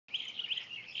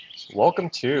Welcome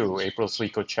to April's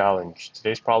Leetcode Challenge.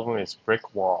 Today's problem is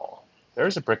brick wall. There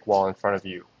is a brick wall in front of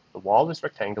you. The wall is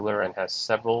rectangular and has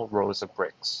several rows of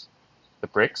bricks. The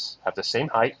bricks have the same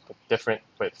height but different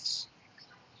widths.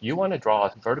 You want to draw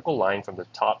a vertical line from the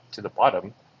top to the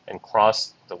bottom and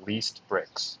cross the least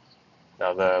bricks.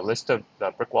 Now the list of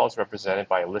the brick wall is represented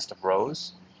by a list of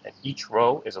rows, and each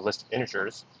row is a list of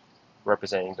integers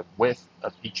representing the width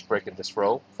of each brick in this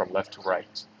row from left to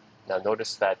right. Now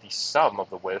notice that the sum of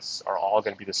the widths are all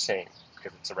going to be the same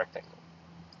because it's a rectangle.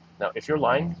 Now if your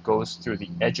line goes through the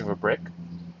edge of a brick,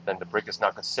 then the brick is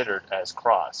not considered as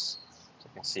cross. So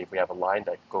you can see if we have a line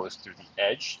that goes through the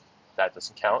edge, that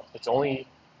doesn't count. It's only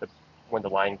when the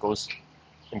line goes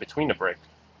in between a brick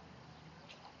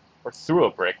or through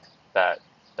a brick that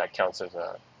counts as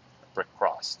a brick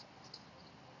crossed.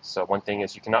 So one thing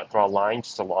is you cannot draw lines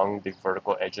just along the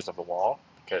vertical edges of the wall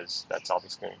because that's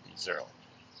obviously going to be 0.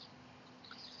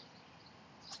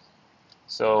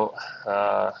 So,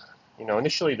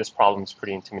 initially this problem is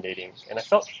pretty intimidating, and I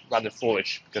felt rather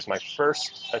foolish because my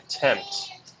first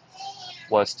attempt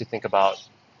was to think about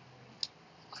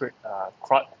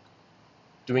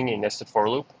doing a nested for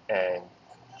loop and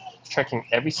checking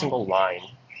every single line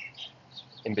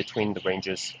in between the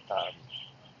ranges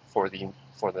for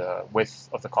the width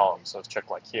of the column. So check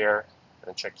like here, and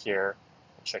then check here,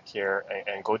 and check here,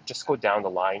 and just go down the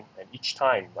line, and each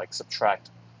time like subtract,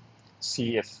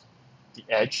 see if the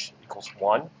edge equals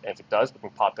 1, and if it does, we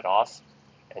can pop it off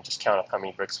and just count up how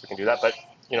many bricks we can do that. But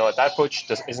that approach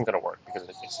isn't going to work because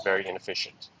it's very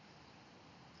inefficient.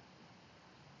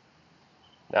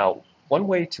 Now, one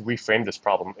way to reframe this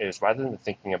problem is rather than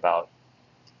thinking about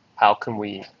how can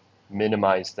we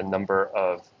minimize the number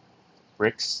of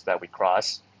bricks that we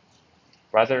cross,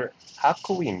 rather how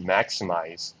can we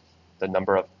maximize the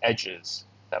number of edges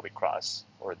that we cross,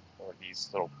 or these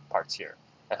little parts here.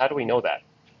 And how do we know that?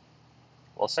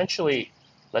 Well, essentially,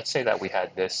 let's say that we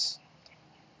had this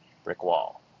brick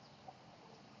wall.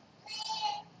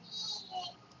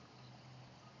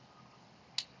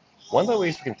 One of the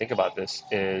ways we can think about this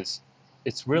is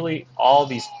it's really all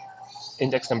these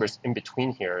index numbers in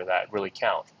between here that really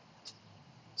count.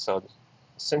 So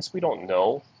since we don't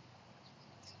know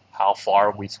how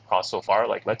far we've crossed so far,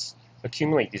 like let's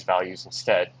accumulate these values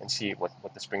instead and see what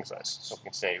this brings us. So we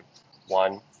can say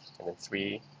 1, and then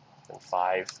 3, then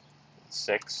 5,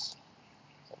 6,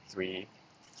 3,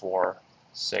 4,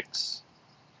 6,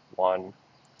 1,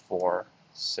 4,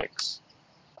 6.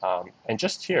 And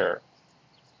just here,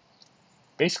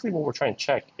 basically what we're trying to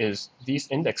check is these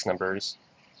index numbers,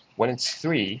 when it's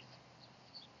 3,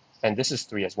 and this is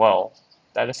 3 as well,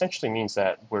 that essentially means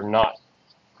that we're not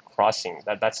crossing,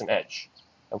 that's an edge.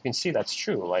 And we can see that's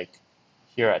true, like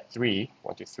here at 3,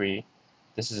 1, 2, 3,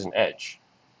 this is an edge,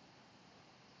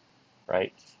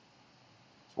 right?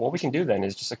 So what we can do then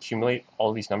is just accumulate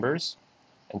all these numbers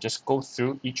and just go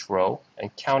through each row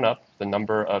and count up the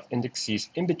number of indices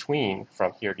in between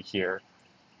from here to here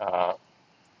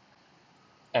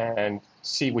and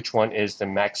see which one is the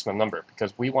maximum number,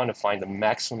 because we want to find the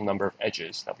maximum number of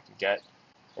edges that we can get.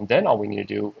 And then all we need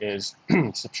to do is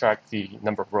subtract the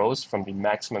number of rows from the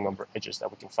maximum number of edges that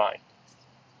we can find.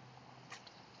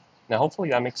 Now hopefully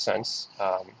that makes sense.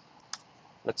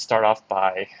 Let's start off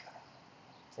by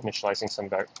initializing some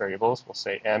variables. We'll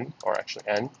say m, or actually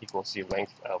n, equals the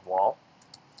length of wall.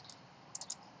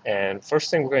 And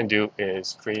first thing we're going to do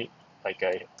is create like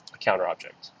a counter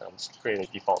object. Let's create a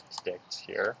default dict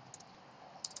here.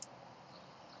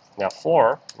 Now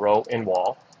for row in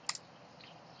wall,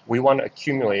 we want to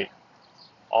accumulate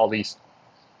all these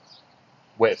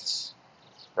widths,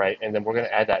 right? And then we're going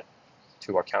to add that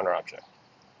to our counter object.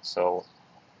 So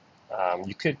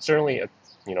you could certainly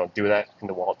do that in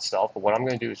the wall itself, but what I'm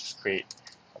going to do is just create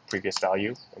a previous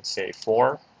value and say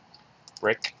for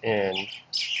brick in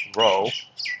row,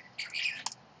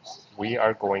 we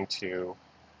are going to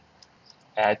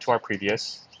add to our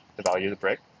previous the value of the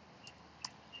brick,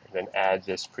 and then add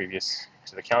this previous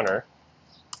to the counter,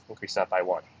 increase that by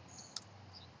 1.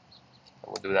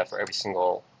 And we'll do that for every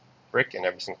single brick in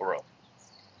every single row.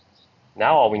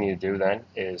 Now all we need to do then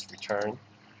is return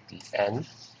the n,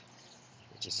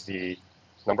 which is the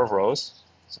number of rows,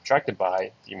 subtracted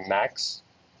by the max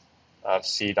of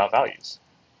c.values.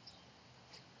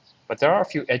 But there are a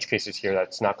few edge cases here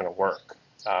that's not going to work.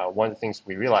 One of the things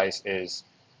we realize is,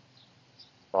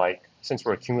 like, since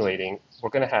we're accumulating,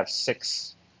 we're going to have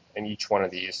 6 in each one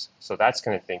of these. So that's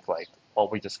going to think like, well,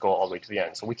 we just go all the way to the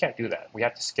end. So we can't do that. We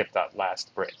have to skip that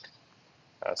last brick.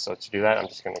 So to do that, I'm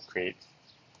just going to create,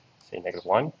 say,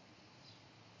 -1.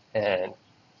 And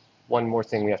one more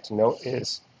thing we have to note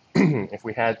is if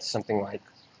we had something like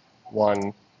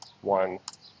 1, 1,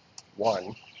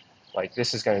 1, like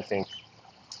this is going to think,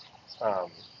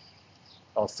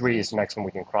 oh, 3 is the maximum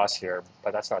we can cross here,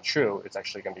 but that's not true. It's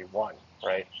actually going to be 1,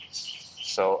 right?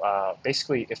 So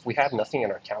basically, if we have nothing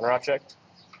in our counter object,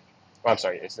 oh, I'm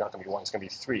sorry, it's not going to be 1, it's going to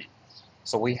be 3.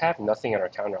 So we have nothing in our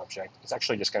counter object. It's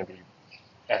actually just going to be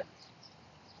n.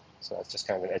 So that's just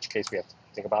kind of an edge case we have to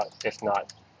think about. If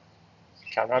not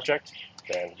counter object,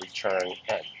 then return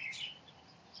n.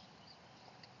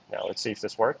 Now let's see if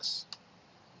this works.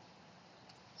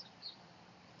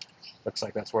 Looks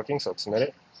like that's working, so submit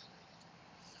it.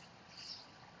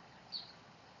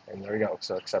 And there we go,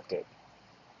 so accept it.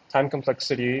 Time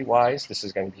complexity wise, this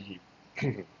is going to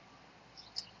be,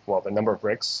 well, the number of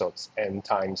bricks, so it's n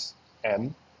times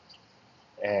m.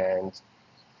 And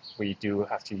we do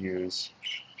have to use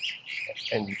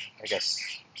n, I guess,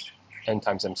 n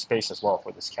times m space as well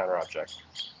for this counter object.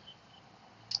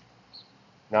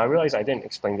 Now I realize I didn't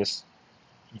explain this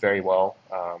very well,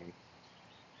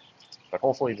 but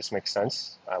hopefully this makes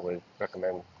sense. I would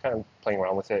recommend kind of playing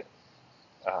around with it.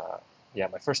 Yeah,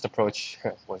 my first approach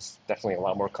was definitely a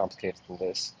lot more complicated than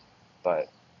this, but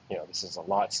this is a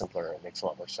lot simpler and it makes a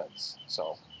lot more sense.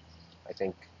 So I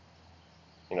think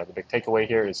the big takeaway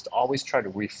here is to always try to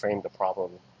reframe the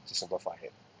problem to simplify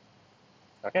it.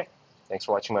 Okay, thanks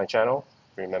for watching my channel.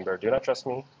 Remember, do not trust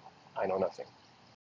me, I know nothing.